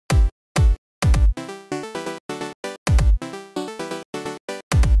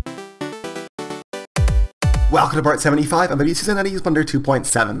Welcome to part 75 of VB Season 90's Blender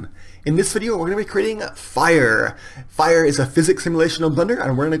 2.7. In this video, we're going to be creating Fire. Fire is a physics simulation of Blender,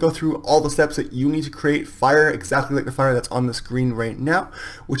 and we're going to go through all the steps that you need to create fire exactly like the fire that's on the screen right now,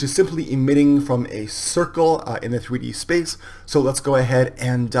 which is simply emitting from a circle in the 3D space. So let's go ahead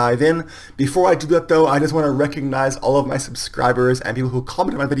and dive in. Before I do that though, I just want to recognize all of my subscribers and people who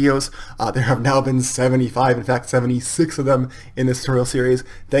comment on my videos. There have now been 75, in fact 76 of them in this tutorial series.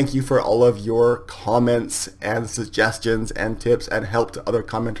 Thank you for all of your comments and suggestions and tips and help to other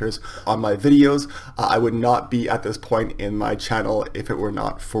commenters on my videos. I would not be at this point in my channel if it were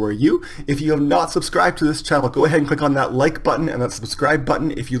not for you. If you have not subscribed to this channel, go ahead and click on that like button and that subscribe button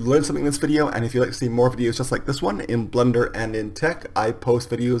if you learned something in this video, and if you'd like to see more videos just like this one in Blender and in tech. I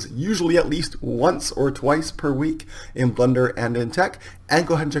post videos usually at least once or twice per week in Blender and in tech. And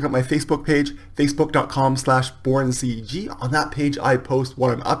go ahead and check out my Facebook page, facebook.com/borncg. On that page I post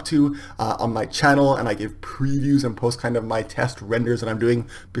what I'm up to on my channel, and I give previews and post kind of my test renders that I'm doing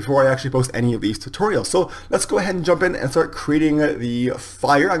before I actually post any of these tutorials. So let's go ahead and jump in and start creating the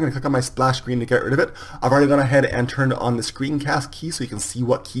fire. I'm going to click on my splash screen to get rid of it. I've already gone ahead and turned on the screencast key so you can see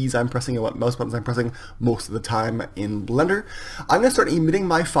what keys I'm pressing and what mouse buttons I'm pressing most of the time in Blender. I'm going to start emitting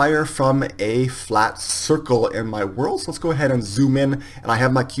my fire from a flat circle in my world. So let's go ahead and zoom in. And I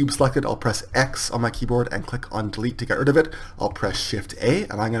have my cube selected. I'll press X on my keyboard and click on delete to get rid of it. I'll press Shift A,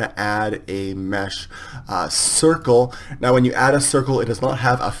 and I'm going to add a mesh circle. Now when you add a circle, it does not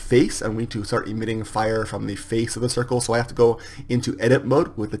have a face, and we need to start emitting fire from the face of the circle. So I have to go into edit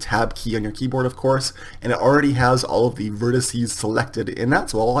mode with the tab key on your keyboard, of course, and it already has all of the vertices selected in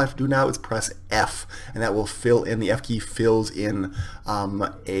that. So all I have to do now is press F, and that will fill in, the F key fills in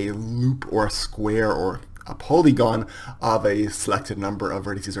a loop or a square or a polygon of a selected number of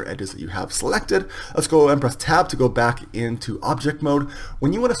vertices or edges that you have selected. Let's go and press tab to go back into object mode.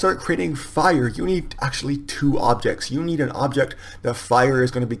 When you want to start creating fire, you need actually two objects. You need an object that fire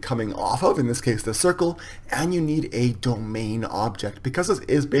is going to be coming off of, in this case the circle, and you need a domain object, because this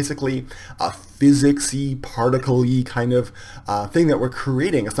is basically a physicsy, particle-y kind of thing that we're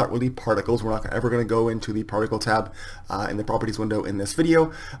creating. It's not really particles. We're not ever going to go into the particle tab in the properties window in this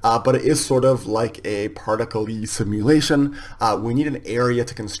video, but it is sort of like a particle-y simulation. We need an area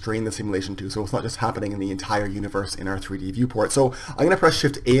to constrain the simulation to, so it's not just happening in the entire universe in our 3D viewport. So I'm going to press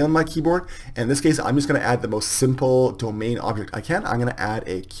Shift A on my keyboard. In this case, I'm just going to add the most simple domain object I can. I'm going to add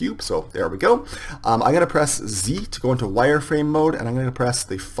a cube, so there we go. I'm going to press Z to go into wireframe mode, and I'm going to press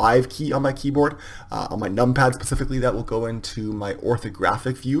the 5 key on my keyboard. On my numpad specifically, that will go into my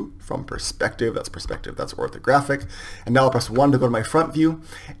orthographic view. From perspective, that's orthographic. And now I'll press 1 to go to my front view,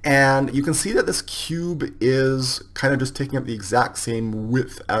 and you can see that this cube is kind of just taking up the exact same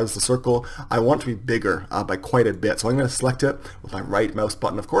width as the circle. I want it to be bigger by quite a bit, so I'm going to select it with my right mouse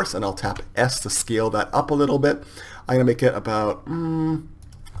button, of course, and I'll tap S to scale that up a little bit. I'm going to make it about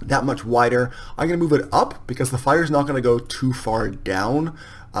that much wider. I'm going to move it up because the fire is not going to go too far down.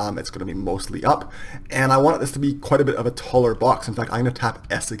 It's going to be mostly up, and I want this to be quite a bit of a taller box. In fact, I'm going to tap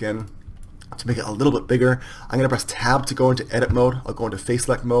S again to make it a little bit bigger. I'm going to press tab to go into edit mode. I'll go into face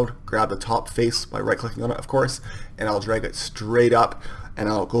select mode, grab the top face by right clicking on it, of course, and I'll drag it straight up, and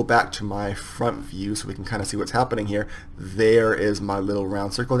I'll go back to my front view so we can kind of see what's happening here. There is my little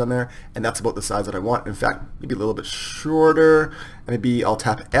round circle down there, and that's about the size that I want. In fact, maybe a little bit shorter, and maybe I'll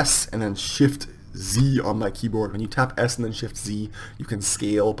tap S and then Shift Z on my keyboard. When you tap S and then Shift Z, you can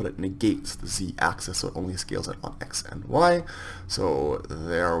scale, but it negates the Z axis, so it only scales it on X and Y. So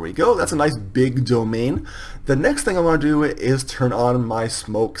there we go. That's a nice big domain. The next thing I want to do is turn on my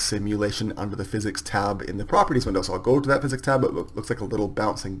smoke simulation under the physics tab in the properties window. So I'll go to that physics tab. It looks like a little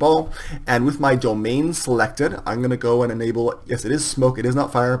bouncing ball, and with my domain selected, I'm going to go and enable, yes, it is smoke, it is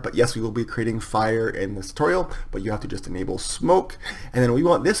not fire, but yes, we will be creating fire in this tutorial, but you have to just enable smoke. And then we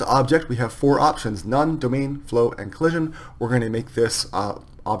want this object. We have 4 options: none, domain, flow, and collision. We're going to make this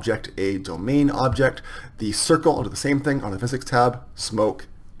object a domain object. The circle, I'll do the same thing on the physics tab, smoke,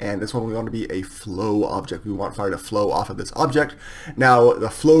 and this one we want to be a flow object. We want fire to flow off of this object. Now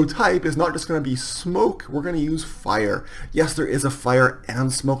the flow type is not just going to be smoke, we're going to use fire. Yes, there is a fire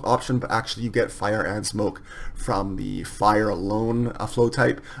and smoke option, but actually you get fire and smoke from the fire alone flow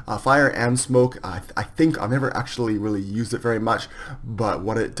type. Fire and smoke, I think I've never actually really used it very much, but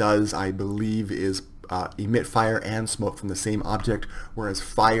what it does, I believe, is emit fire and smoke from the same object, whereas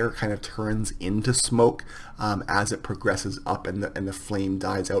fire kind of turns into smoke as it progresses up and the flame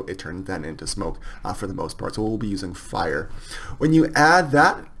dies out. It turns then into smoke for the most part. So we'll be using fire. When you add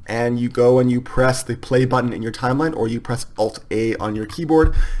that, and you go and you press the play button in your timeline, or you press Alt-A on your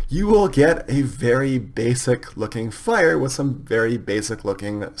keyboard, you will get a very basic looking fire with some very basic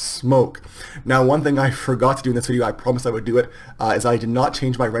looking smoke. Now, one thing I forgot to do in this video, I promised I would do it, is I did not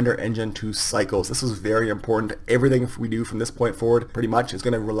change my render engine to cycles. This is very important. Everything we do from this point forward pretty much is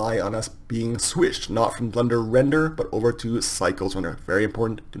going to rely on us being switched, not from Blender render, but over to cycles render. Very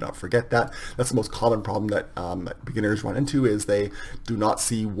important. Do not forget that. That's the most common problem that beginners run into, is they do not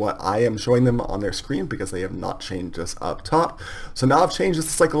see what I am showing them on their screen because they have not changed this up top. So now I've changed this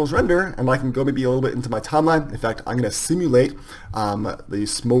to cycles render, and I can go maybe a little bit into my timeline. In fact, I'm going to simulate the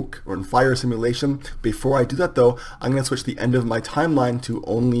smoke or fire simulation. Before I do that though, I'm going to switch the end of my timeline to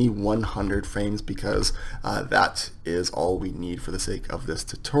only 100 frames because that is all we need for the sake of this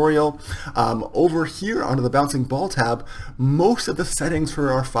tutorial. Over here under the bouncing ball tab, most of the settings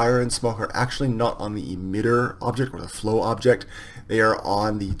for our fire and smoke are actually not on the emitter object or the flow object. They are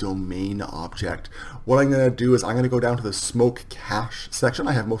on the domain object. What I'm going to do is I'm going to go down to the smoke cache section.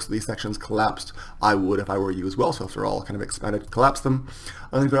 I have most of these sections collapsed. I would if I were you as well, so if they're all kind of expanded, collapse them.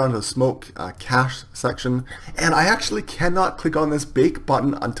 I'm going to go down to the smoke cache section, and I actually cannot click on this bake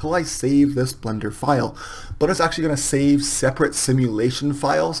button until I save this Blender file. But it's actually going to save separate simulation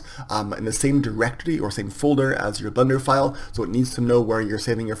files in the same directory or same folder as your Blender file, so it needs to know where you're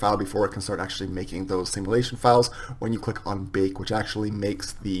saving your file before it can start actually making those simulation files when you click on bake, which actually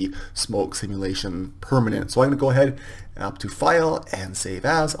makes the smoke simulation permanent. So I'm going to go ahead up to File and Save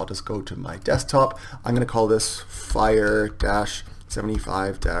As. I'll just go to my desktop. I'm going to call this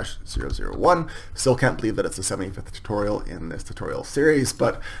Fire-75-001. Still can't believe that it's the 75th tutorial in this tutorial series,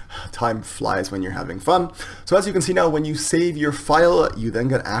 but time flies when you're having fun. So as you can see now, when you save your file, you then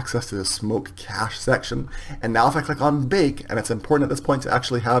get access to the smoke cache section. And now if I click on bake, and it's important at this point to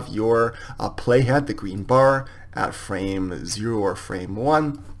actually have your playhead, the green bar, at frame 0 or frame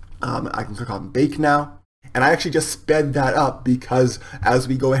 1, I can click on bake now. And I actually just sped that up because as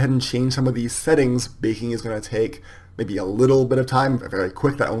we go ahead and change some of these settings, baking is going to take maybe a little bit of time, very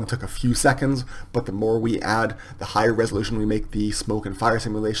quick. That only took a few seconds, but the more we add, the higher resolution we make the smoke and fire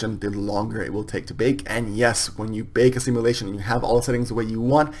simulation, the longer it will take to bake. And yes, when you bake a simulation and you have all the settings the way you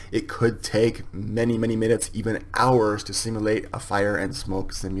want, it could take many, many minutes, even hours to simulate a fire and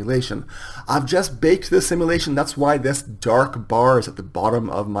smoke simulation. I've just baked this simulation. That's why this dark bar is at the bottom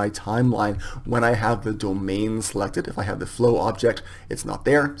of my timeline when I have the domain selected. If I have the flow object, it's not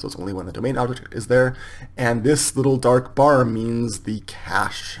there, so it's only when the domain object is there. And this little dark bar means the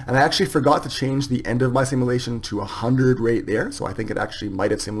cache. And I actually forgot to change the end of my simulation to 100 right there, so I think it actually might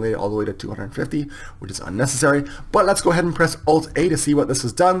have simulated all the way to 250, which is unnecessary. But let's go ahead and press Alt-A to see what this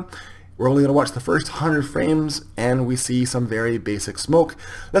has done. We're only going to watch the first 100 frames, and we see some very basic smoke.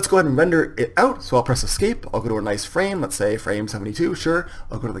 Let's go ahead and render it out. So I'll press Escape. I'll go to a nice frame. Let's say frame 72. Sure.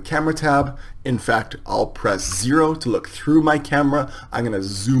 I'll go to the camera tab. In fact, I'll press 0 to look through my camera. I'm going to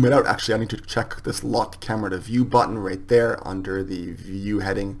zoom it out. Actually, I need to check this lock camera to view button right there under the view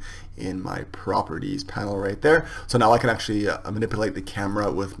heading in my properties panel right there. So now I can actually manipulate the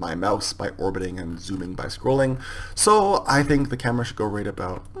camera with my mouse by orbiting and zooming by scrolling. So I think the camera should go right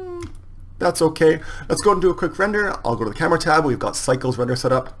about... That's okay. Let's go and do a quick render. I'll go to the camera tab. We've got cycles render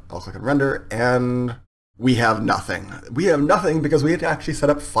set up. I'll click on render, and we have nothing. We have nothing because we had to actually set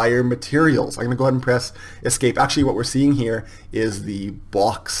up fire materials. I'm going to go ahead and press escape. Actually, what we're seeing here is the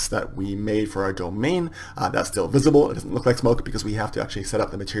box that we made for our domain. That's still visible. It doesn't look like smoke because we have to actually set up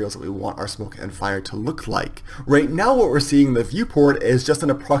the materials that we want our smoke and fire to look like. Right now, what we're seeing in the viewport is just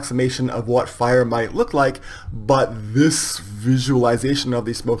an approximation of what fire might look like, but this visualization of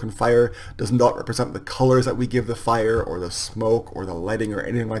the smoke and fire does not represent the colors that we give the fire or the smoke or the lighting or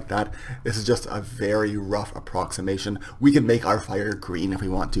anything like that. This is just a very rough approximation. We could make our fire green if we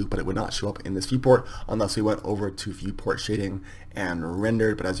want to, but it would not show up in this viewport unless we went over to viewport shading and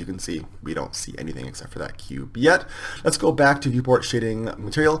rendered, but as you can see, we don't see anything except for that cube yet. Let's go back to viewport shading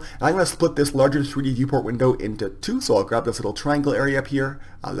material, and I'm going to split this larger 3D viewport window into two, so I'll grab this little triangle area up here,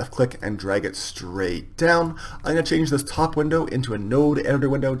 left click and drag it straight down. I'm going to change this top window into a node editor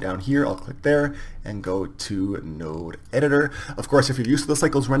window down here. I'll click there and go to node editor. Of course, if you're used to the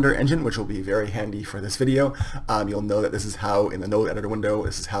cycles render engine, which will be very handy for this video, you'll know that this is how in the node editor window,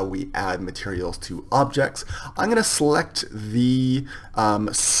 this is how we add materials to objects. I'm going to select the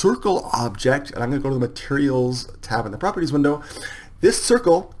circle object, and I'm going to go to the materials tab in the properties window. This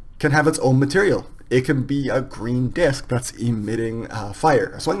circle can have its own material. It can be a green disk that's emitting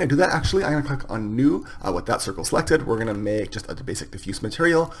fire. So I'm going to do that. Actually, I'm going to click on new. With that circle selected, we're going to make just a basic diffuse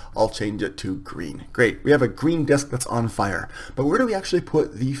material. I'll change it to green. Great. We have a green disk that's on fire. But where do we actually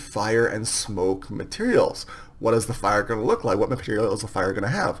put the fire and smoke materials? what is the fire going to look like? What material is the fire going to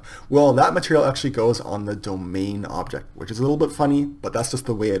have? Well, that material actually goes on the domain object, which is a little bit funny, but that's just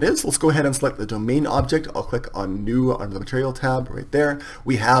the way it is. Let's go ahead and select the domain object. I'll click on new under the material tab right there.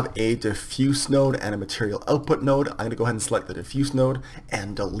 We have a diffuse node and a material output node. I'm going to go ahead and select the diffuse node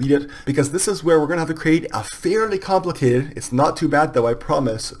and delete it, because this is where we're going to have to create a fairly complicated, it's not too bad though, I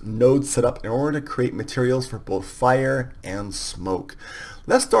promise, node setup in order to create materials for both fire and smoke.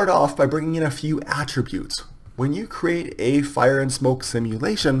 Let's start off by bringing in a few attributes. When you create a fire and smoke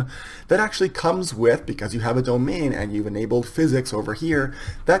simulation, that actually comes with, because you have a domain and you've enabled physics over here,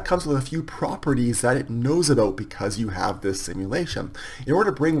 that comes with a few properties that it knows about because you have this simulation. In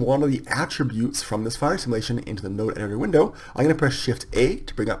order to bring one of the attributes from this fire simulation into the node editor window, I'm going to press Shift A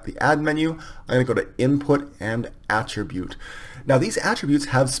to bring up the add menu. I'm going to go to input and attribute. Now these attributes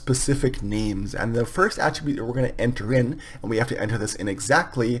have specific names, and the first attribute that we're going to enter in, and we have to enter this in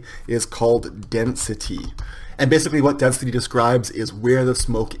exactly, is called density. And basically what density describes is where the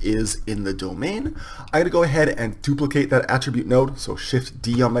smoke is in the domain. I'm going to go ahead and duplicate that attribute node, so Shift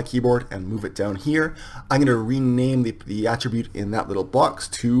D on my keyboard and move it down here. I'm going to rename the attribute in that little box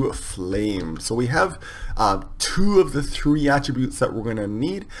to flame. So we have 2 of the 3 attributes that we're going to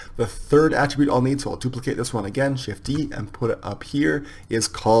need. The third attribute I'll need, so I'll duplicate this one again, Shift D, and put it up here, is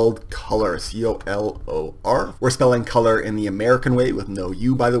called color, C-O-L-O-R. We're spelling color in the American way with no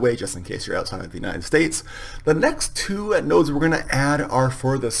U, by the way, just in case you're outside of the United States. The next 2 nodes we're going to add are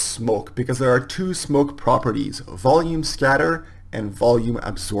for the smoke, because there are 2 smoke properties, volume scatter and volume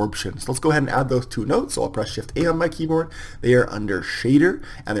absorption. So let's go ahead and add those 2 nodes. So I'll press Shift A on my keyboard. They are under shader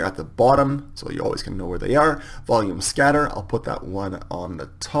and they're at the bottom, so you always can know where they are. Volume scatter, I'll put that one on the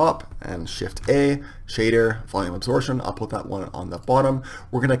top, and Shift A, shader, volume absorption, I'll put that one on the bottom.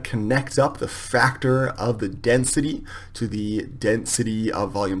 We're going to connect up the factor of the density to the density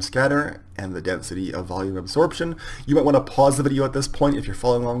of volume scatter and the density of volume absorption. You might want to pause the video at this point if you're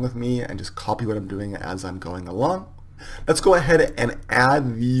following along with me and just copy what I'm doing as I'm going along. Let's go ahead and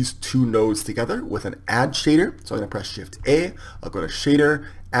add these 2 nodes together with an add shader. So I'm going to press Shift A, I'll go to shader,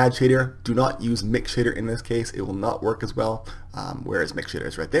 add shader. Do not use mix shader in this case, it will not work as well. Whereas mix shader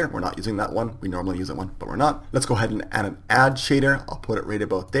is right there, we're not using that one. We normally use that one, but we're not. Let's go ahead and add an add shader. I'll put it right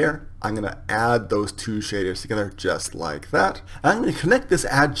about there. I'm going to add those 2 shaders together just like that. I'm going to connect this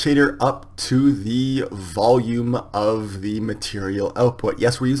add shader up to the volume of the material output.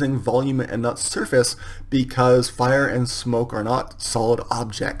 Yes, we're using volume and not surface because fire and smoke are not solid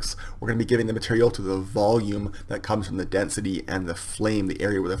objects. We're going to be giving the material to the volume that comes from the density and the flame, the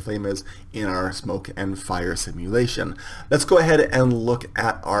area where the flame is in our smoke and fire simulation. Let's go ahead and look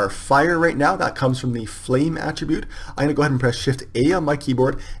at our fire right now. That comes from the flame attribute. I'm going to go ahead and press Shift A on my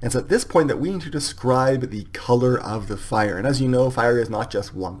keyboard, and it's at this point that we need to describe the color of the fire. And as you know, fire is not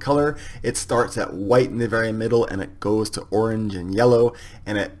just one color. It starts at white in the very middle and it goes to orange and yellow,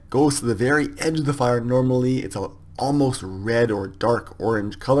 and it goes to the very edge of the fire. Normally it's almost red or dark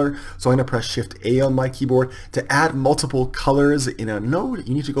orange color. So I'm going to press Shift A on my keyboard. To add multiple colors in a node,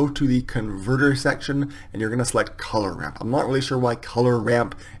 you need to go to the converter section and you're going to select color ramp. I'm not really sure why color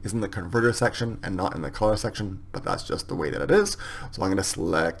ramp is in the converter section and not in the color section, but that's just the way that it is. So I'm going to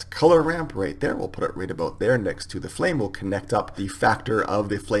select color ramp right there. We'll put it right about there next to the flame. We'll connect up the factor of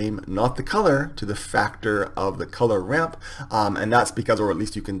the flame, not the color, to the factor of the color ramp. And that's because, or at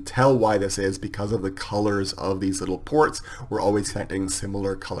least you can tell why this is, because of the colors of these little ports. We're always connecting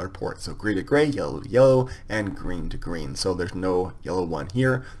similar color ports. So gray to gray, yellow to yellow, and green to green. So there's no yellow one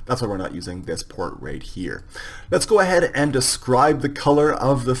here. That's why we're not using this port right here. Let's go ahead and describe the color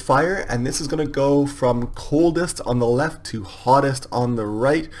of the fire. And this is going to go from coldest on the left to hottest on the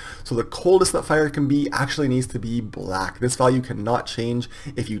right. So the coldest that fire can be actually needs to be black. This value cannot change.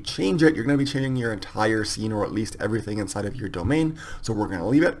 If you change it, you're going to be changing your entire scene, or at least everything inside of your domain. So we're going to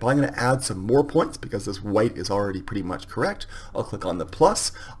leave it, but I'm going to add some more points because this white is already pretty much correct. I'll click on the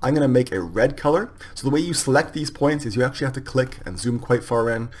plus. I'm going to make a red color. So the way you select these points is you actually have to click and zoom quite far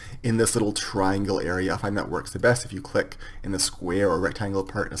in this little triangle area. I find that works the best. If you click in the square or rectangle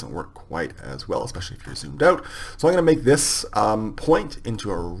part, it doesn't work quite as well, especially if you're zoomed out. So I'm going to make this point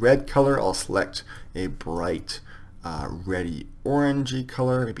into a red color. I'll select a bright reddy orangey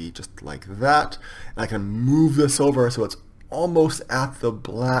color, maybe just like that. And I can move this over so it's almost at the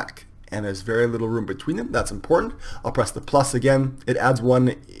black and there's very little room between them. That's important. I'll press the plus again. It adds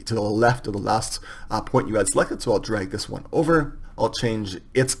one to the left of the last point you had selected, so I'll drag this one over. I'll change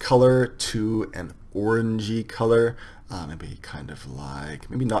its color to an orangey color, maybe kind of like,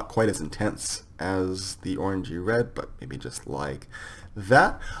 maybe not quite as intense as the orangey red, but maybe just like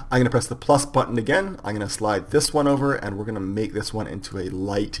that. I'm going to press the plus button again. I'm going to slide this one over, and we're going to make this one into a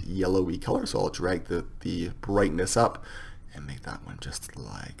light yellowy color. So I'll drag the brightness up and make that one just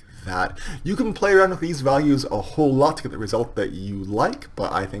like that. You can play around with these values a whole lot to get the result that you like,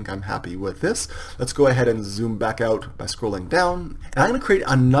 but I think I'm happy with this. Let's go ahead and zoom back out by scrolling down. And I'm going to create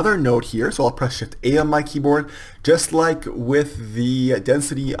another node here, so I'll press Shift A on my keyboard. Just like with the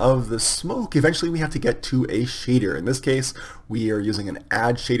density of the smoke, eventually we have to get to a shader. In this case, we are using an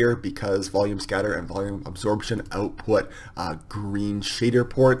add shader because volume scatter and volume absorption output green shader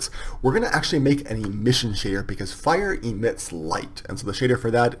ports. We're going to actually make an emission shader because fire emits light, and so the shader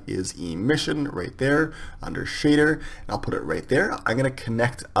for that is emission right there under shader, and I'll put it right there. I'm going to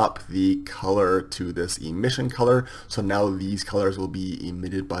connect up the color to this emission color, so now these colors will be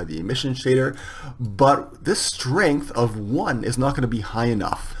emitted by the emission shader, but this strength of 1 is not going to be high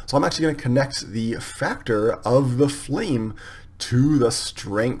enough. So I'm actually going to connect the factor of the flame to the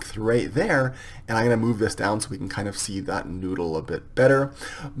strength right there, and I'm going to move this down so we can kind of see that noodle a bit better.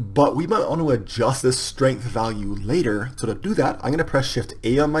 But we might want to adjust this strength value later. So to do that, I'm going to press Shift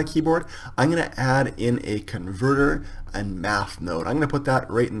A on my keyboard. I'm going to add in a converter and math node. I'm going to put that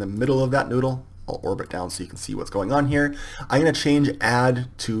right in the middle of that noodle. I'll orbit down so you can see what's going on here. I'm going to change add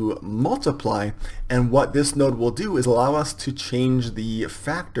to multiply, and what this node will do is allow us to change the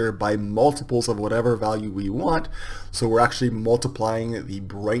factor by multiples of whatever value we want. So we're actually multiplying the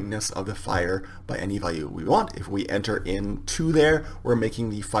brightness of the fire by any value we want. If we enter in 2 there, we're making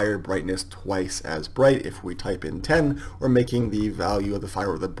the fire brightness twice as bright. If we type in 10, we're making the value of the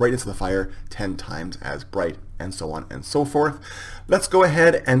fire, or the brightness of the fire, 10 times as bright, and so on and so forth. Let's go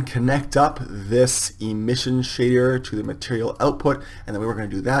ahead and connect up this emission shader to the material output, and the way we're going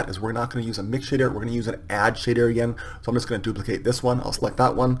to do that is we're not going to use a mix shader, we're going to use an add shader again. So I'm just going to duplicate this one, I'll select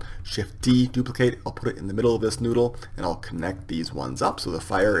that one, Shift D, duplicate, I'll put it in the middle of this noodle, and I'll connect these ones up so the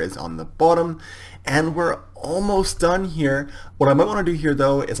fire is on the bottom, and we're almost done here. What I might want to do here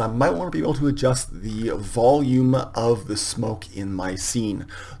though is I might want to be able to adjust the volume of the smoke in my scene.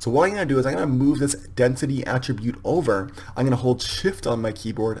 So what I'm going to do is I'm going to move this density attribute over. I'm going to hold Shift on my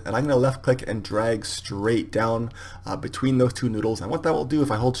keyboard, and I'm going to left click and drag straight down between those two noodles. And what that will do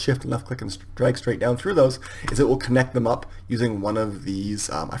if I hold Shift and left click and drag straight down through those is it will connect them up using one of these,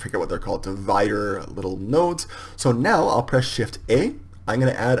 I forget what they're called, divider little nodes. So now I'll press Shift A. I'm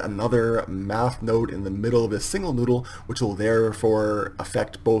going to add another math node in the middle of this single noodle, which will therefore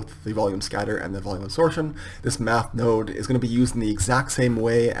affect both the volume scatter and the volume absorption. This math node is going to be used in the exact same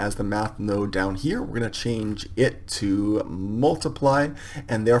way as the math node down here. We're going to change it to multiply,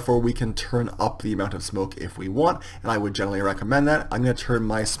 and therefore we can turn up the amount of smoke if we want, and I would generally recommend that. I'm going to turn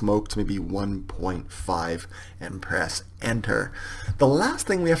my smoke to maybe 1.5 and press enter. The last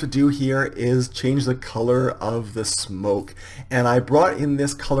thing we have to do here is change the color of the smoke, and I brought in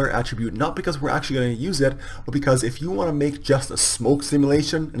this color attribute not because we're actually going to use it, but because if you want to make just a smoke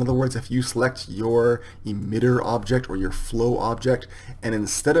simulation, in other words, if you select your emitter object or your flow object, and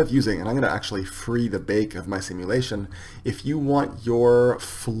instead of using, and I'm going to actually free the bake of my simulation, if you want your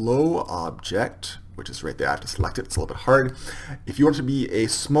flow object, which is right there, I have to select it, it's a little bit hard. If you want it to be a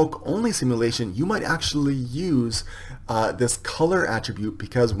smoke only simulation, you might actually use this color attribute,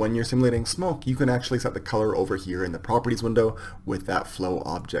 because when you're simulating smoke, you can actually set the color over here in the properties window with that flow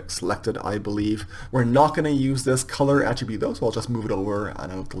object selected, I believe. We're not going to use this color attribute though, so I'll just move it over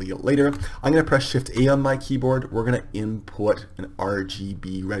and I'll delete it later. I'm going to press Shift A on my keyboard. We're going to input an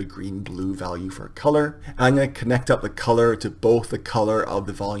RGB red, green, blue value for color. And I'm going to connect up the color to both the color of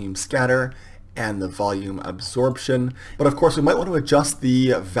the volume scatter and the volume absorption. But of course we might want to adjust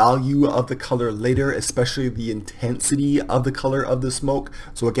the value of the color later, especially the intensity of the color of the smoke.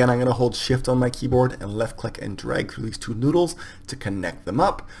 So again, I'm going to hold Shift on my keyboard and left click and drag through these two noodles to connect them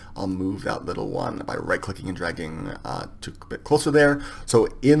up. I'll move that little one by right clicking and dragging to a bit closer there. So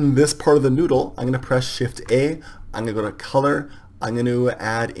in this part of the noodle, I'm going to press Shift A, I'm going to go to color, I'm going to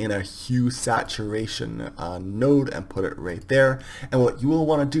add in a hue saturation node and put it right there. And what you will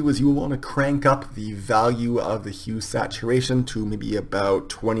want to do is you will want to crank up the value of the hue saturation to maybe about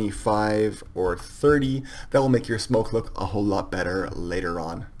 25 or 30. That will make your smoke look a whole lot better later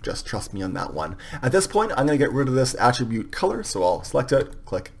on. Just trust me on that one. At this point, I'm going to get rid of this attribute color, so I'll select it,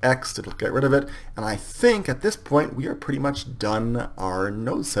 click X to get rid of it, and I think at this point we are pretty much done our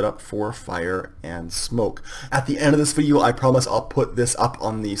node setup for fire and smoke. At the end of this video, I promise I'll put this up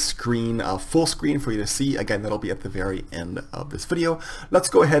on the screen, full screen for you to see. Again, that'll be at the very end of this video. Let's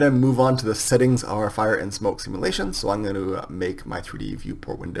go ahead and move on to the settings of our fire and smoke simulation. So I'm going to make my 3D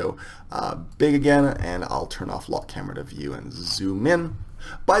viewport window big again, and I'll turn off lock camera to view and zoom in.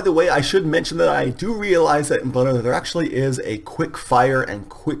 By the way, I should mention that I do realize that in Blender there actually is a quick fire and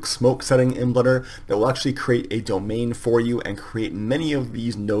quick smoke setting in Blender that will actually create a domain for you and create many of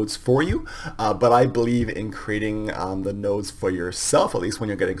these nodes for you. But I believe in creating the nodes for yourself, at least when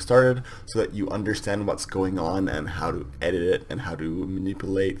you're getting started, so that you understand what's going on and how to edit it and how to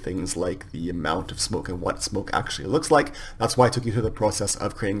manipulate things like the amount of smoke and what smoke actually looks like. That's why I took you through the process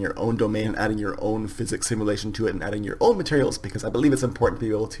of creating your own domain and adding your own physics simulation to it and adding your own materials, because I believe it's important to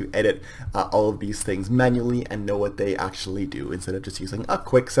be able to edit all of these things manually and know what they actually do instead of just using a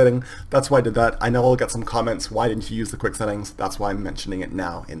quick setting. That's why I did that. I know I'll get some comments, why didn't you use the quick settings? That's why I'm mentioning it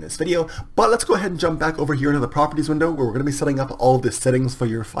now in this video. But let's go ahead and jump back over here into the properties window, where we're going to be setting up all of the settings for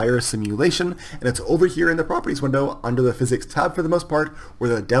your fire simulation. And it's over here in the properties window under the physics tab for the most part, where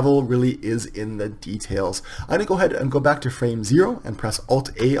the devil really is in the details. I'm going to go ahead and go back to frame 0 and press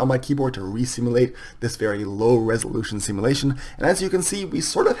Alt-A on my keyboard to re-simulate this very low resolution simulation. And as you can see, we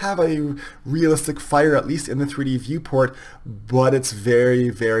sort of have a realistic fire, at least in the 3D viewport, but it's very,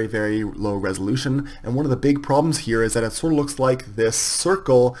 very, very low resolution. And one of the big problems here is that it sort of looks like this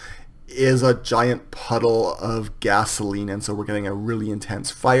circle is a giant puddle of gasoline, and so we're getting a really intense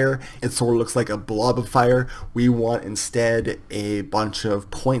fire. It sort of looks like a blob of fire. We want instead a bunch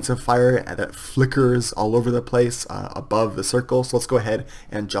of points of fire that flickers all over the place above the circle. So let's go ahead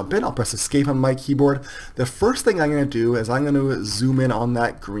and jump in. I'll press escape on my keyboard. The first thing I'm going to do is I'm going to zoom in on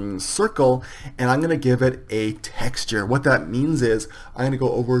that green circle, and I'm going to give it a texture. What that means is I'm going to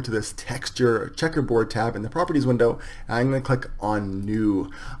go over to this texture checkerboard tab in the properties window, and I'm going to click on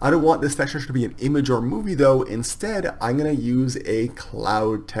new. I don't want this texture to be an image or movie though. Instead, I'm going to use a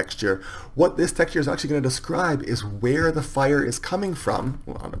cloud texture. What this texture is actually going to describe is where the fire is coming from.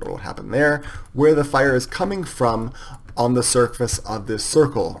 Well, I don't know what happened there. Where the fire is coming from on the surface of this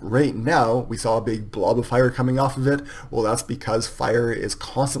circle. Right now, we saw a big blob of fire coming off of it. Well, that's because fire is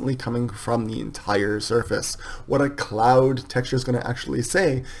constantly coming from the entire surface. What a cloud texture is going to actually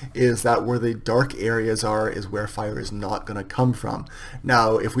say is that where the dark areas are is where fire is not going to come from.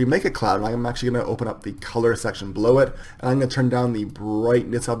 Now, if we make a cloud, I'm actually going to open up the color section below it, and I'm going to turn down the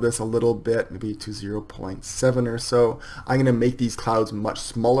brightness of this a little bit, maybe to 0.7 or so. I'm going to make these clouds much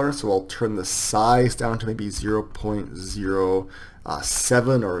smaller, so I'll turn the size down to maybe 0.07 or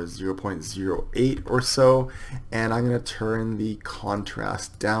 0.08 or so, and I'm going to turn the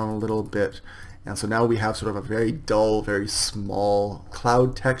contrast down a little bit. And so now we have sort of a very dull, very small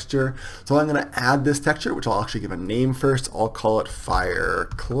cloud texture. So I'm going to add this texture, which I'll actually give a name first. I'll call it Fire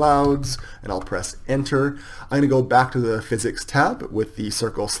Clouds, and I'll press Enter. I'm going to go back to the Physics tab with the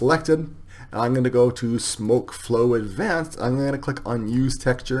circle selected. And I'm going to go to Smoke Flow Advanced. I'm going to click on Use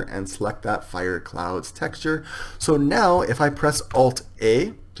Texture and select that Fire Clouds texture. So now if I press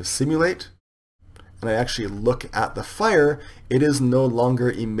Alt-A to simulate, and I actually look at the fire, it is no longer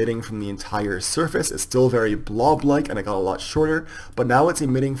emitting from the entire surface. It's still very blob-like, and it got a lot shorter, but now it's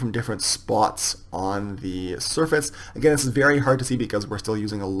emitting from different spots on the surface. Again, this is very hard to see because we're still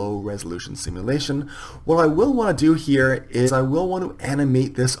using a low resolution simulation. What I will want to do here is I will want to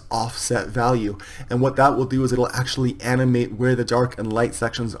animate this offset value, and what that will do is it'll actually animate where the dark and light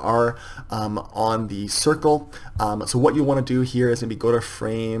sections are on the circle. So what you want to do here is maybe go to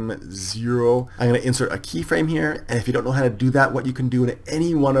frame 0. I'm going to insert a keyframe here, and if you don't know how to do that, what you can do in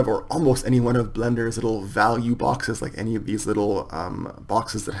any one of, or almost any one of Blender's little value boxes, like any of these little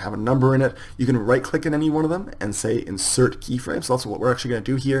boxes that have a number in it, you can right click in any one of them and say insert keyframe. So that's what we're actually going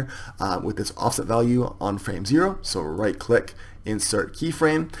to do here with this offset value on frame 0. So right click, insert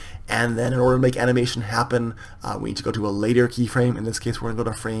keyframe, and then in order to make animation happen, we need to go to a later keyframe. In this case, we're going to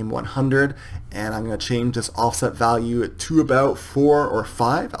go to frame 100, and I'm going to change this offset value to about 4 or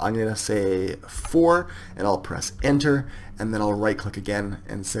 5. I'm going to say 4, and I'll press enter, and then I'll right click again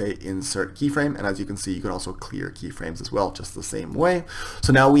and say insert keyframe. And as you can see, you can also clear keyframes as well, just the same way.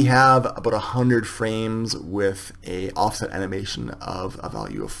 So now we have about 100 frames with a offset animation of a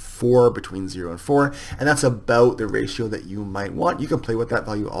value of 4 between 0 and 4, and that's about the ratio that you might want. You can play with that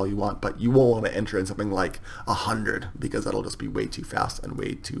value all you want, but you won't want to enter in something like 100 because that'll just be way too fast and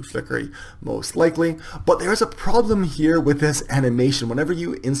way too flickery, most likely. But there's a problem here with this animation. Whenever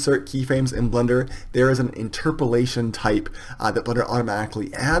you insert keyframes in Blender, there is an interpolation type that Blender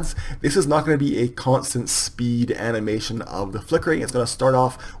automatically adds. This is not going to be a constant speed animation of the flickering. It's going to start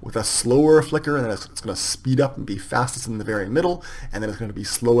off with a slower flicker, and then it's going to speed up and be fastest in the very middle, and then it's going to be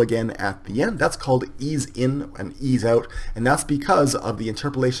slow again at the end. That's called ease in and ease out, and that's because of the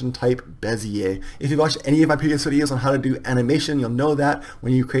interpolation type Bezier. If you've watched any of my previous videos on how to do animation, you'll know that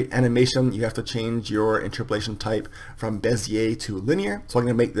when you create animation, you have to change your interpolation type from Bezier to linear. So I'm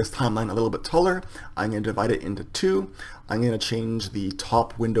going to make this timeline a little bit taller. I'm going to divide it into 2. I'm going to change the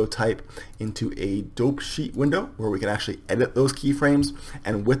top window type into a dope sheet window where we can actually edit those keyframes.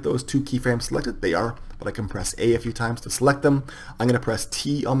 And with those two keyframes selected, they are, but I can press A a few times to select them. I'm going to press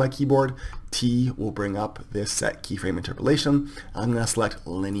T on my keyboard. T will bring up this set keyframe interpolation. I'm going to select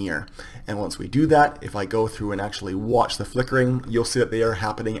linear. And once we do that, if I go through and actually watch the flickering, you'll see that they are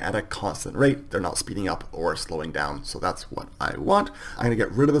happening at a constant rate. They're not speeding up or slowing down. So that's what I want. I'm going to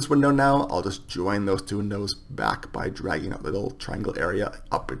get rid of this window now. I'll just join those two windows back by dragging that little triangle area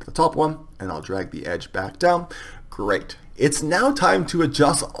up into the top one, and I'll drag the edge back down. Great. It's now time to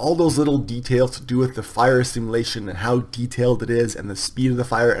adjust all those little details to do with the fire simulation and how detailed it is and the speed of the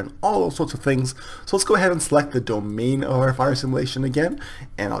fire and all those sorts of things. So let's go ahead and select the domain of our fire simulation again,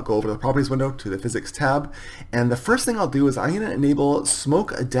 and I'll go over to the properties window to the physics tab. And the first thing I'll do is I'm going to enable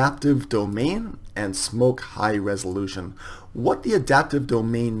smoke adaptive domain and smoke high resolution. What the adaptive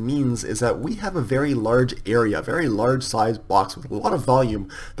domain means is that we have a very large area, a very large size box with a lot of volume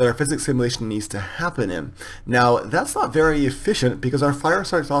that our physics simulation needs to happen in. Now that's not very efficient because our fire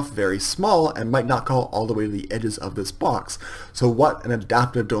starts off very small and might not go all the way to the edges of this box. So what an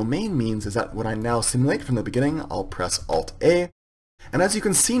adaptive domain means is that when I now simulate from the beginning, I'll press Alt A. And as you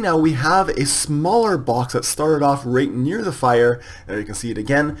can see now, we have a smaller box that started off right near the fire, and you can see it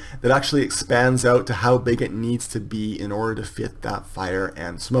again, that actually expands out to how big it needs to be in order to fit that fire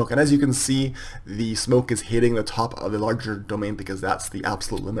and smoke. And as you can see, the smoke is hitting the top of the larger domain because that's the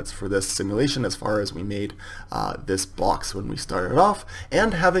absolute limits for this simulation as far as we made this box when we started off.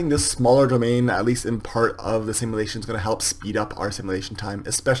 And having this smaller domain, at least in part of the simulation, is going to help speed up our simulation time,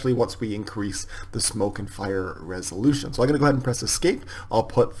 especially once we increase the smoke and fire resolution. So I'm going to go ahead and press Escape. I'll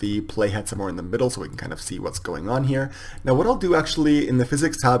put the playhead somewhere in the middle so we can kind of see what's going on here. Now what I'll do actually in the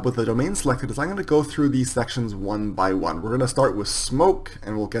physics tab with the domain selected is I'm going to go through these sections one by one. We're going to start with smoke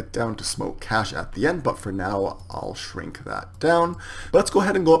and we'll get down to smoke cache at the end, but for now I'll shrink that down. But let's go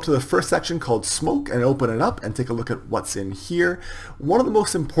ahead and go up to the first section called smoke and open it up and take a look at what's in here. One of the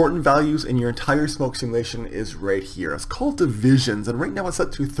most important values in your entire smoke simulation is right here. It's called divisions, and right now it's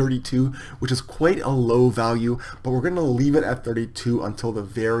set to 32, which is quite a low value, but we're going to leave it at 32 until the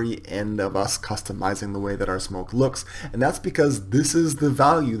very end of us customizing the way that our smoke looks. And that's because this is the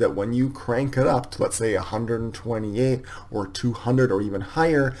value that when you crank it up to, let's say, 128 or 200 or even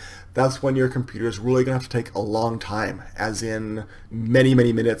higher, that's when your computer is really going to have to take a long time, as in many,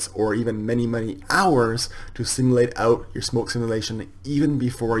 many minutes or even many, many hours to simulate out your smoke simulation even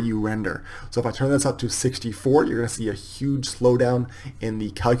before you render. So if I turn this up to 64, you're going to see a huge slowdown in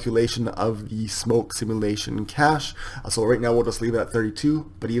the calculation of the smoke simulation cache. So right now we'll just leave it at 32,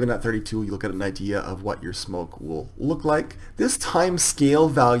 but even at 32 you'll get an idea of what your smoke will look like. This time scale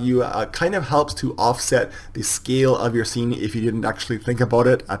value kind of helps to offset the scale of your scene if you didn't actually think about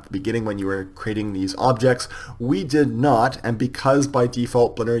it at the beginning when you were creating these objects. We did not, and because by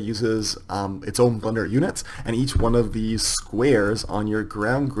default Blender uses its own Blender units, and each one of these squares on your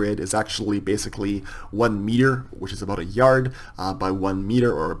ground grid is actually basically 1 meter, which is about a yard by 1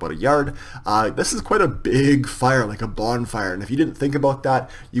 meter or about a yard. This is quite a big fire, like a bonfire, and if you didn't think about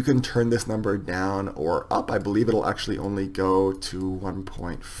that, you can turn this number down or up. I believe it'll actually only go to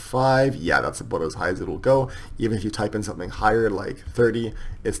 1.5. Yeah, that's about as high as it'll go. Even if you type in something higher like 30,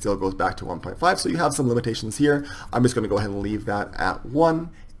 it still goes back to 1.5, so you have some limitations here. I'm just going to go ahead and leave that at 1.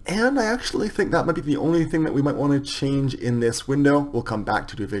 And I actually think that might be the only thing that we might want to change in this window. We'll come back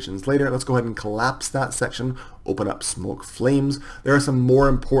to divisions later. Let's go ahead and collapse that section, open up smoke flames. There are some more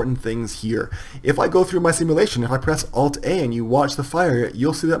important things here. If I go through my simulation, if I press Alt A and you watch the fire,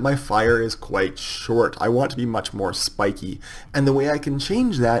 you'll see that my fire is quite short. I want it to be much more spiky. And the way I can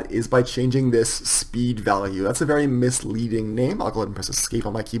change that is by changing this speed value. That's a very misleading name. I'll go ahead and press Escape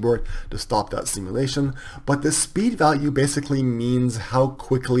on my keyboard to stop that simulation. But the speed value basically means how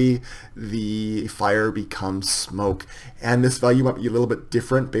quickly the fire becomes smoke. And this value might be a little bit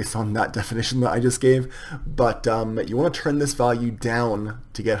different based on that definition that I just gave, but you want to turn this value down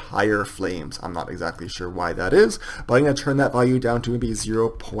to get higher flames. I'm not exactly sure why that is, but I'm going to turn that value down to maybe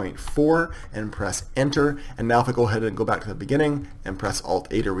 0.4 and press enter. And now if I go ahead and go back to the beginning and press Alt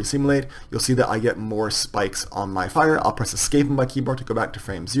A to resimulate, you'll see that I get more spikes on my fire. I'll press Escape on my keyboard to go back to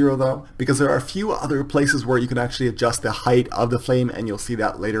frame 0 though, because there are a few other places where you can actually adjust the height of the flame, and you'll see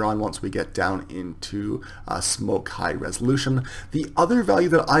that later on once we get down into smoke high resolution. The other value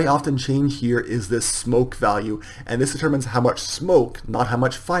that I often change here is this smoke value. value, and this determines how much smoke, not how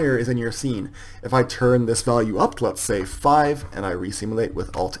much fire, is in your scene. If I turn this value up to, let's say 5, and I resimulate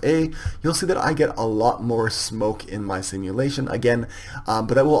with Alt-A, you'll see that I get a lot more smoke in my simulation again,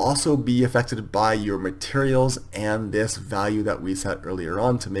 but that will also be affected by your materials and this value that we set earlier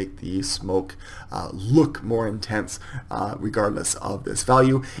on to make the smoke look more intense regardless of this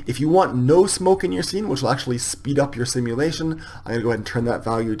value. If you want no smoke in your scene, which will actually speed up your simulation, I'm going to go ahead and turn that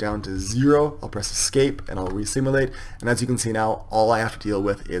value down to 0. I'll press escape and I'll resimulate, and as you can see now, all I have to deal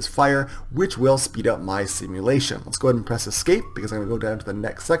with is fire, which will speed up my simulation. Let's go ahead and press escape because I'm going to go down to the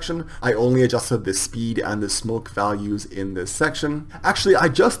next section. I only adjusted the speed and the smoke values in this section. Actually, I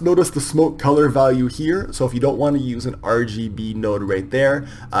just noticed the smoke color value here, so if you don't want to use an RGB node right there,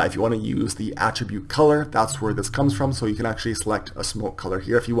 if you want to use the attribute color, that's where this comes from, so you can actually select a smoke color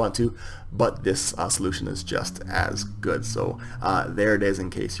here if you want to, but this solution is just as good. So there it is in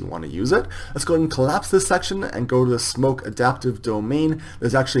case you want to use it. Let's go ahead and collapse this section and go to the smoke adaptive domain.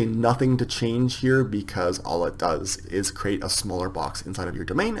 There's actually nothing to change here because all it does is create a smaller box inside of your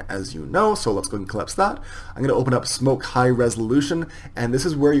domain, as you know. So let's go ahead and collapse that. I'm going to open up smoke high resolution, and this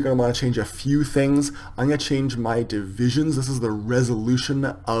is where you're going to want to change a few things. I'm going to change my divisions. This is the resolution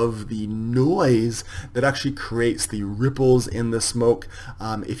of the noise that actually creates the ripples in the smoke.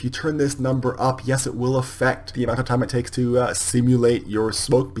 If you turn this number up, yes, it will affect the amount of time it takes to simulate your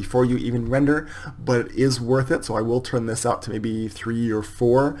smoke before you even render, but it is worth it. So I will turn this up to maybe 3 or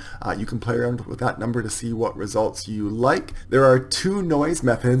 4. You can play around with that number to see what results you like. There are 2 noise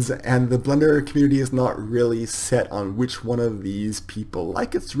methods, and the Blender community is not really set on which one of these people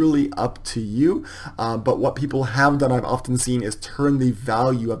like. It's really up to you, but what people have done, I've often seen, is turn the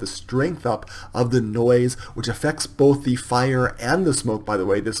value of the strength up of the noise, which affects both the fire and the smoke. By the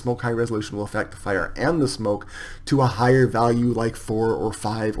way, the smoke high resolution will affect the fire and the smoke to a higher value like 4 or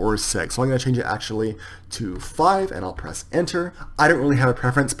 5 or 6. So I'm going to change it actually to 5, and I'll press enter. I don't really have a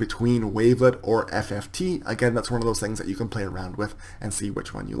preference between wavelet or FFT. Again, that's one of those things that you can play around with and see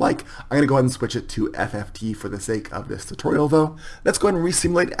which one you like. I'm going to go ahead and switch it to FFT for the sake of this tutorial though. Let's go ahead and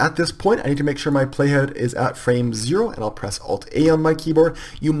resimulate at this point. I need to make sure my playhead is at frame 0, and I'll press Alt-A on my keyboard.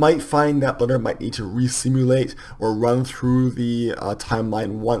 You might find that Blender might need to resimulate or run through the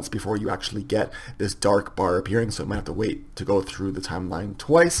timeline once before you actually get this dark bar appearing, so it might have to wait to go through the timeline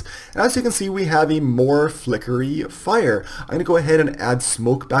twice. And as you can see, we have a more flickery fire. I'm going to go ahead and add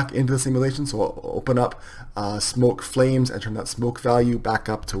smoke back into the simulation, so I'll open up smoke flames and turn that smoke value back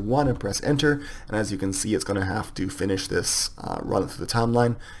up to 1 and press enter. And as you can see, it's going to have to finish this run through the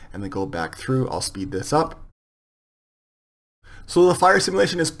timeline and then go back through. I'll speed this up. So the fire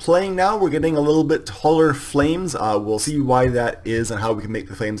simulation is playing now. We're getting a little bit taller flames. We'll see why that is and how we can make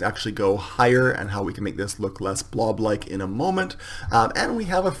the flames actually go higher and how we can make this look less blob-like in a moment. And we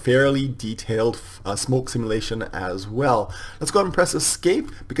have a fairly detailed smoke simulation as well. Let's go ahead and press escape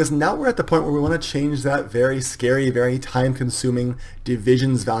because now we're at the point where we want to change that very scary, very time-consuming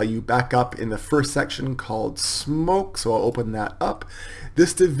divisions value back up in the first section called smoke. So I'll open that up.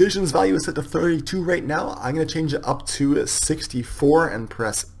 This divisions value is set to 32 right now. I'm going to change it up to 64 and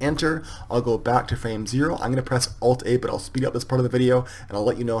press enter. I'll go back to frame 0. I'm going to press Alt-A, but I'll speed up this part of the video and I'll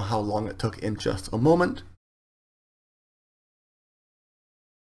let you know how long it took in just a moment.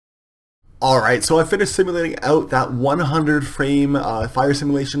 Alright, so I finished simulating out that 100 frame fire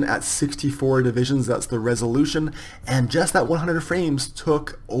simulation at 64 divisions. That's the resolution, and just that 100 frames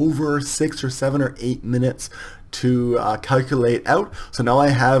took over 6 or 7 or 8 minutes to calculate out. So now I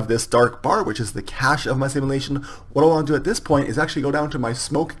have this dark bar, which is the cache of my simulation. What I want to do at this point is actually go down to my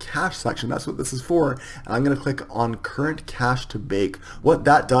smoke cache section. That's what this is for. And I'm going to click on current cache to bake. What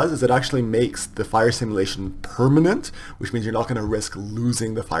that does is it actually makes the fire simulation permanent, which means you're not going to risk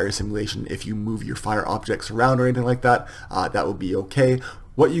losing the fire simulation if you move your fire objects around or anything like that. That will be okay.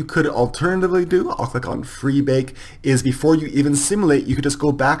 What you could alternatively do, I'll click on free bake, is before you even simulate, you could just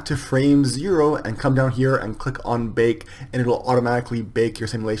go back to frame 0 and come down here and click on bake, and it'll automatically bake your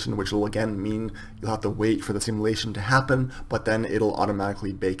simulation, which will again mean you'll have to wait for the simulation to happen, but then it'll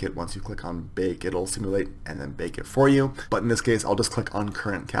automatically bake it once you click on bake. It'll simulate and then bake it for you. But in this case, I'll just click on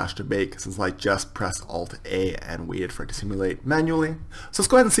current cache to bake since I just pressed Alt-A and waited for it to simulate manually. So let's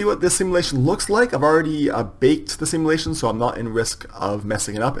go ahead and see what this simulation looks like. I've already baked the simulation, so I'm not in risk of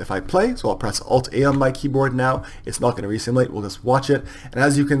messing it up if I play. So I'll press Alt-A on my keyboard now. It's not going to resimulate. We'll just watch it. And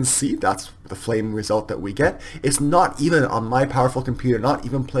as you can see, that's the flame result that we get. It's not even on my powerful computer, not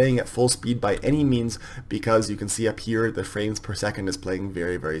even playing at full speed by any means, because you can see up here the frames per second is playing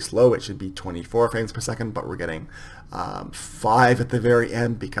very, very slow. It should be 24 frames per second, but we're getting 5 at the very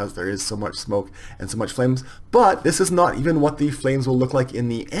end because there is so much smoke and so much flames. But this is not even what the flames will look like in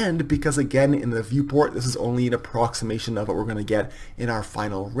the end, because again, in the viewport, this is only an approximation of what we're going to get in our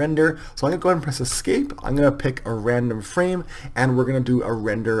final render. So I'm going to go ahead and press escape. I'm going to pick a random frame and we're going to do a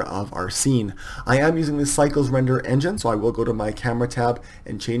render of our scene. I am using the Cycles render engine, so I will go to my camera tab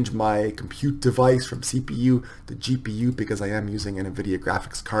and change my compute device from CPU to GPU because I am using an NVIDIA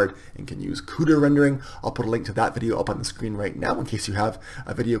graphics card and can use CUDA rendering. I'll put a link to that video up on the screen right now in case you have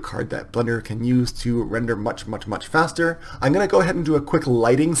a video card that Blender can use to render much faster. I'm going to go ahead and do a quick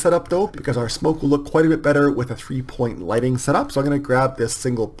lighting setup though, because our smoke will look quite a bit better with a 3-point lighting setup. So I'm going to grab this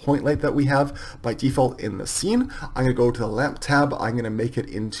single point light that we have by default in the scene. I'm going to go to the lamp tab. I'm going to make it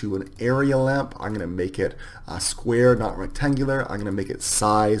into an area lamp. I'm going to make it square, not rectangular. I'm going to make it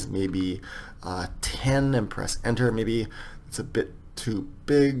size maybe 10 and press enter. Maybe it's a bit too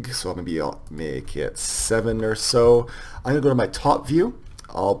big, so maybe I'll make it 7 or so. I'm gonna go to my top view.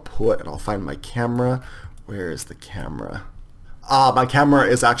 I'll find my camera. Where is the camera? My camera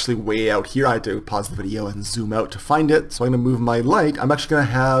is actually way out here. I had to pause the video and zoom out to find it. So I'm gonna move my light. I'm actually gonna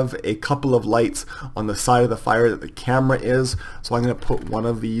have a couple of lights on the side of the fire that the camera is. So I'm gonna put one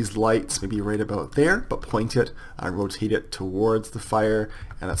of these lights maybe right about there, but point it, rotate it towards the fire,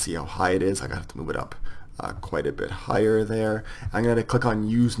 and let's see how high it is. I have to move it up quite a bit higher there. I'm going to click on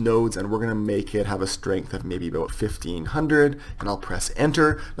use nodes and we're going to make it have a strength of maybe about 1500, and I'll press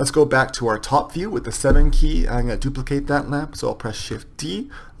enter. Let's go back to our top view with the 7 key. I'm going to duplicate that lamp, so I'll press Shift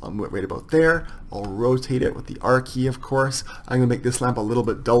D. I'll move it right about there. I'll rotate it with the R key, of course. I'm going to make this lamp a little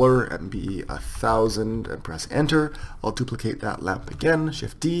bit duller and be 1000 and press enter. I'll duplicate that lamp again,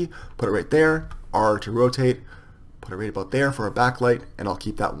 Shift D, put it right there, R to rotate, put it right about there for a backlight, and I'll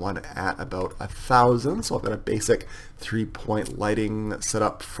keep that one at about 1000. So I've got a basic 3-point lighting set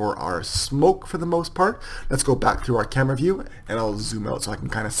up for our smoke for the most part. Let's go back through our camera view and I'll zoom out so I can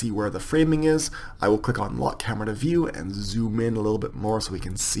kind of see where the framing is. I will click on lock camera to view and zoom in a little bit more so we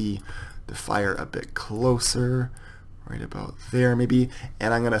can see the fire a bit closer, right about there maybe.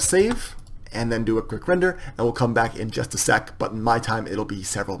 And I'm going to save and then do a quick render, and we'll come back in just a sec, but in my time it'll be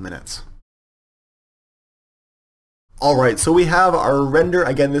several minutes. Alright, so we have our render.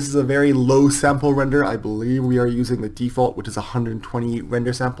 Again, this is a very low sample render. I believe we are using the default, which is 120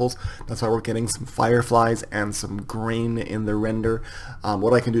 render samples. That's why we're getting some fireflies and some grain in the render.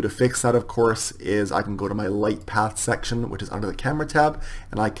 What I can do to fix that, of course, is I can go to my light path section, which is under the camera tab,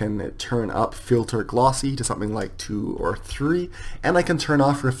 and I can turn up filter glossy to something like 2 or 3, and I can turn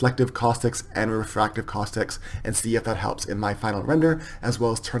off reflective caustics and refractive caustics and see if that helps in my final render, as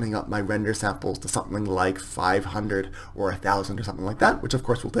well as turning up my render samples to something like 500 or 1000 or something like that, which of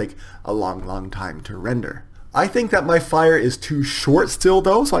course will take a long time to render. I think that my fire is too short still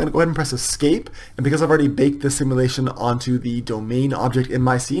though, so I'm going to go ahead and press escape, and because I've already baked this simulation onto the domain object in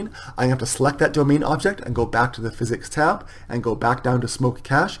my scene, I'm going to have to select that domain object and go back to the physics tab and go back down to smoke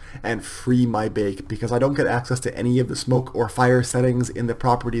cache and free my bake, because I don't get access to any of the smoke or fire settings in the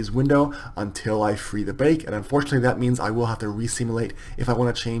properties window until I free the bake, and unfortunately that means I will have to resimulate if I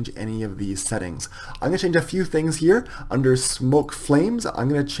want to change any of these settings. I'm going to change a few things here. Under smoke flames, I'm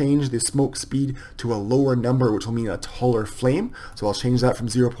going to change the smoke speed to a lower number, which will mean a taller flame. So I'll change that from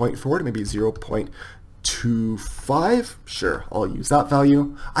 0.4 to maybe 0.25. Sure, I'll use that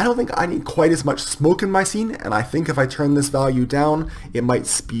value. I don't think I need quite as much smoke in my scene, and I think if I turn this value down, it might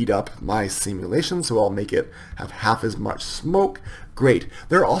speed up my simulation, so I'll make it have half as much smoke. Great.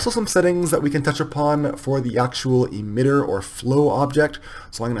 There are also some settings that we can touch upon for the actual emitter or flow object.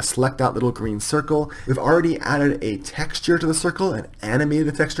 So I'm going to select that little green circle. We've already added a texture to the circle and animated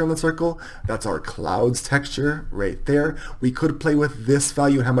the texture on the circle. That's our clouds texture right there. We could play with this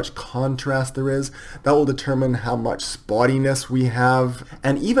value and how much contrast there is. That will determine how much spottiness we have.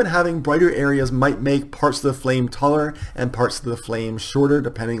 And even having brighter areas might make parts of the flame taller and parts of the flame shorter,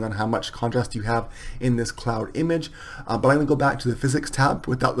 depending on how much contrast you have in this cloud image. But I'm going to go back to the physics tab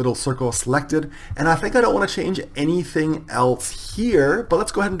with that little circle selected, and I think I don't want to change anything else here, but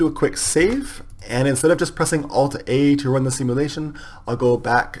let's go ahead and do a quick save. And instead of just pressing Alt-A to run the simulation, I'll go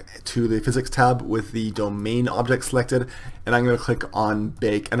back to the physics tab with the domain object selected, and I'm going to click on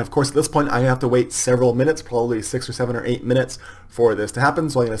bake. And of course at this point I have to wait several minutes, probably 6 or 7 or 8 minutes for this to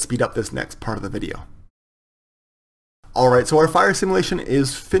happen, so I'm going to speed up this next part of the video. Alright, so our fire simulation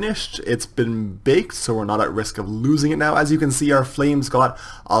is finished. It's been baked, so we're not at risk of losing it now. As you can see, our flames got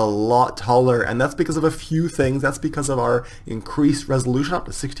a lot taller, and that's because of a few things. That's because of our increased resolution up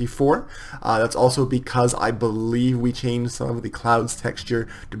to 64. That's also because I believe we changed some of the clouds texture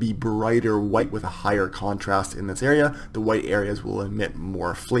to be brighter white with a higher contrast in this area. The white areas will emit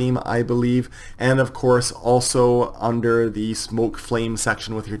more flame, I believe. And of course, also under the smoke flame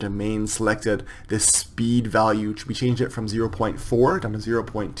section with your domain selected, this speed value should be changed it from 0.4 down to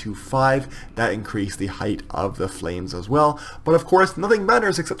 0.25. That increased the height of the flames as well. But of course, nothing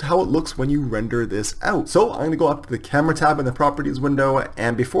matters except how it looks when you render this out. So I'm going to go up to the camera tab in the properties window,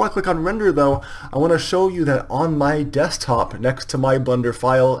 and before I click on render though, I want to show you that on my desktop next to my Blender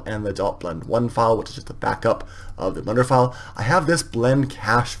file and the .blend1 file, which is just a backup of the Blender file, I have this blend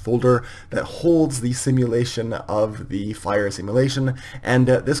cache folder that holds the simulation of the fire simulation, and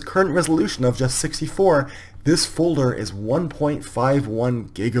this current resolution of just 64, this folder is 1.51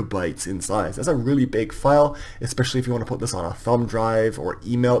 gigabytes in size. That's a really big file, especially if you want to put this on a thumb drive or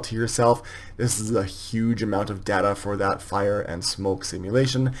email it to yourself. This is a huge amount of data for that fire and smoke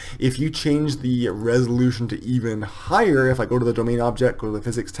simulation. If you change the resolution to even higher, if I go to the domain object, go to the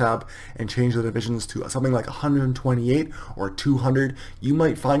physics tab, and change the divisions to something like 128 or 200, you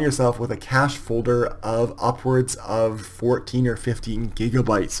might find yourself with a cache folder of upwards of 14 or 15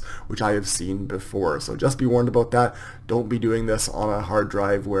 gigabytes, which I have seen before. So just be warned about that. Don't be doing this on a hard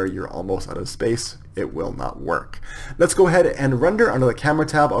drive where you're almost out of space. It will not work. Let's go ahead and render under the camera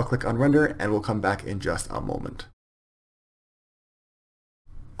tab. I'll click on render and we'll come back in just a moment.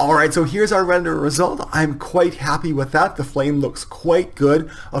 Alright, so here's our render result. I'm quite happy with that. The flame looks quite good.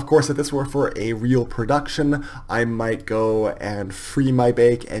 Of course, if this were for a real production, I might go and free my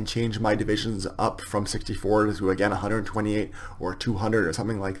bake and change my divisions up from 64 to, again, 128 or 200 or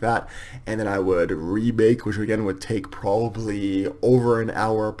something like that. And then I would rebake, which again would take probably over an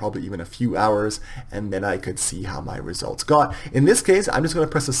hour, probably even a few hours, and then I could see how my results got. In this case, I'm just going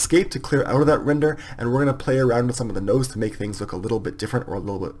to press escape to clear out of that render, and we're going to play around with some of the nodes to make things look a little bit different or a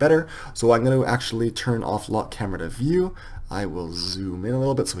little bit better. So I'm going to actually turn off lock camera to view. I will zoom in a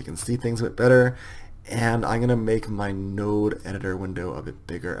little bit so we can see things a bit better. And I'm going to make my node editor window a bit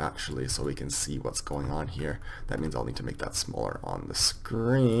bigger actually so we can see what's going on here. That means I'll need to make that smaller on the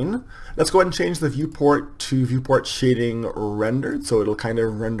screen. Let's go ahead and change the viewport to viewport shading rendered, so it'll kind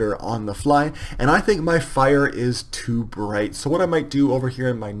of render on the fly. And I think my fire is too bright. So what I might do over here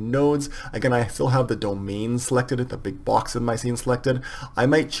in my nodes, again I still have the domain selected, the big box in my scene selected. I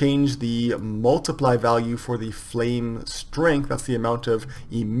might change the multiply value for the flame strength, that's the amount of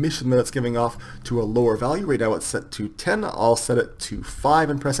emission that it's giving off, to a lower value. Right now it's set to 10. I'll set it to 5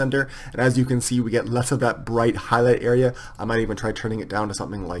 and press enter, and as you can see we get less of that bright highlight area. I might even try turning it down to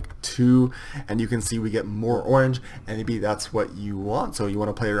something like 2, and you can see we get more orange, and maybe that's what you want. So you want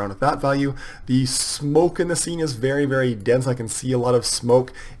to play around with that value. The smoke in the scene is very, very dense. I can see a lot of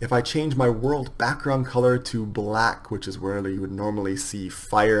smoke. If I change my world background color to black, which is where you would normally see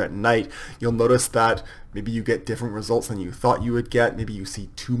fire at night, you'll notice that maybe you get different results than you thought you would get. Maybe you see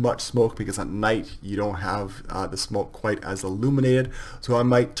too much smoke because at night you don't have the smoke quite as illuminated. So I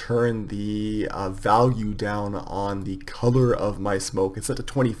might turn the value down on the color of my smoke. It's set to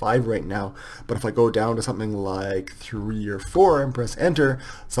 25 right now, but if I go down to something like 3 or 4 and press enter,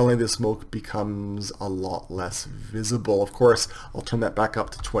 suddenly the smoke becomes a lot less visible. Of course, I'll turn that back up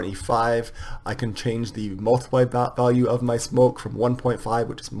to 25. I can change the multiply value of my smoke from 1.5,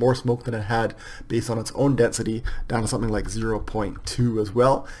 which is more smoke than it had based on its own density, down to something like 0.2 as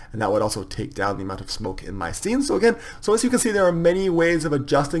well, and that would also take down the amount of smoke in my scene. So again, so as you can see, there are many ways of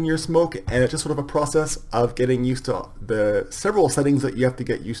adjusting your smoke, and it's just sort of a process of getting used to the several settings that you have to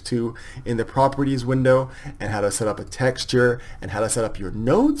get used to in the properties window, and how to set up a texture, and how to set up your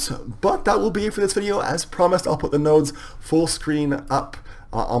nodes. But that will be it for this video. As promised, I'll put the nodes full screen up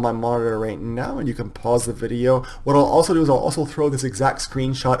on my monitor right now, and you can pause the video. What I'll also do is I'll also throw this exact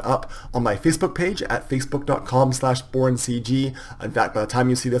screenshot up on my Facebook page at facebook.com/BornCG. In fact, by the time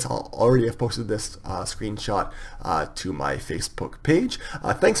you see this, I'll already have posted this screenshot to my Facebook page.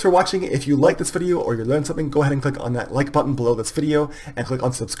 Thanks for watching. If you like this video or you learned something, go ahead and click on that like button below this video and click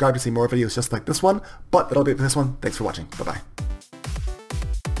on subscribe to see more videos just like this one. But that'll be it for this one. Thanks for watching. Bye-bye.